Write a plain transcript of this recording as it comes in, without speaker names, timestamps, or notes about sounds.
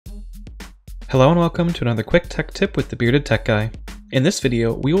Hello and welcome to another quick tech tip with the Bearded Tech Guy. In this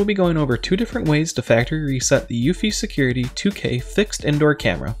video, we will be going over two different ways to factory reset the EufySecurity 2K fixed indoor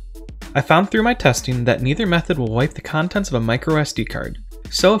camera. I found through my testing that neither method will wipe the contents of a microSD card,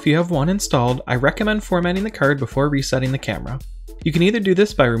 so if you have one installed, I recommend formatting the card before resetting the camera. You can either do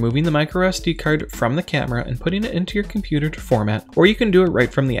this by removing the microSD card from the camera and putting it into your computer to format, or you can do it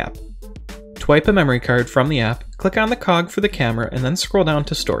right from the app. To wipe a memory card from the app, click on the cog for the camera and then scroll down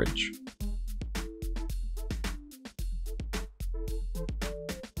to Storage.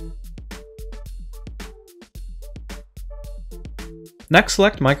 Next,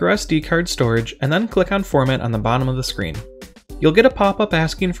 select microSD card storage and then click on Format on the bottom of the screen. You'll get a pop-up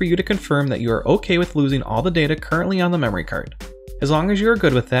asking for you to confirm that you are okay with losing all the data currently on the memory card. As long as you are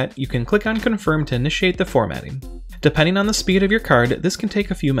good with that, you can click on Confirm to initiate the formatting. Depending on the speed of your card, this can take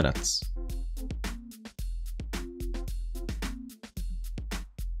a few minutes.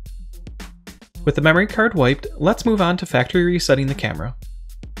 With the memory card wiped, let's move on to factory resetting the camera.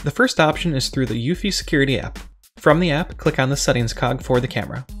 The first option is through the EufySecurity App. From the app, click on the Settings cog for the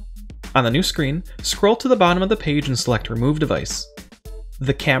camera. On the new screen, scroll to the bottom of the page and select Remove Device.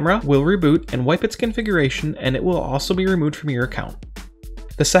 The camera will reboot and wipe its configuration, and it will also be removed from your account.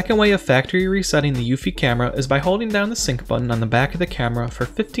 The second way of factory resetting the Eufy camera is by holding down the sync button on the back of the camera for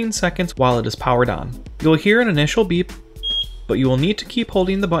 15 seconds while it is powered on. You will hear an initial beep, but you will need to keep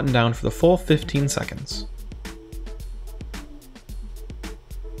holding the button down for the full 15 seconds.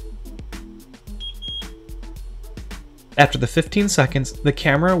 After the 15 seconds, the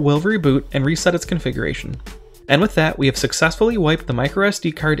camera will reboot and reset its configuration. And with that, we have successfully wiped the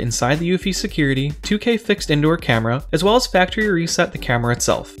microSD card inside the EufySecurity 2K fixed indoor camera, as well as factory reset the camera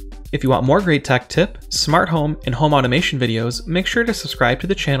itself. If you want more great tech tip, smart home, and home automation videos, make sure to subscribe to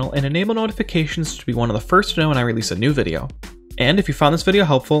the channel and enable notifications to be one of the first to know when I release a new video. And if you found this video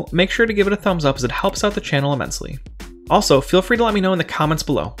helpful, make sure to give it a thumbs up as it helps out the channel immensely. Also, feel free to let me know in the comments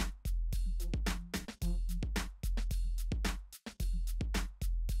below.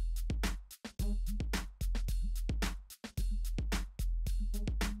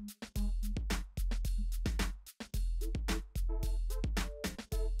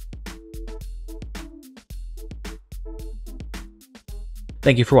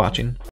 Thank you for watching.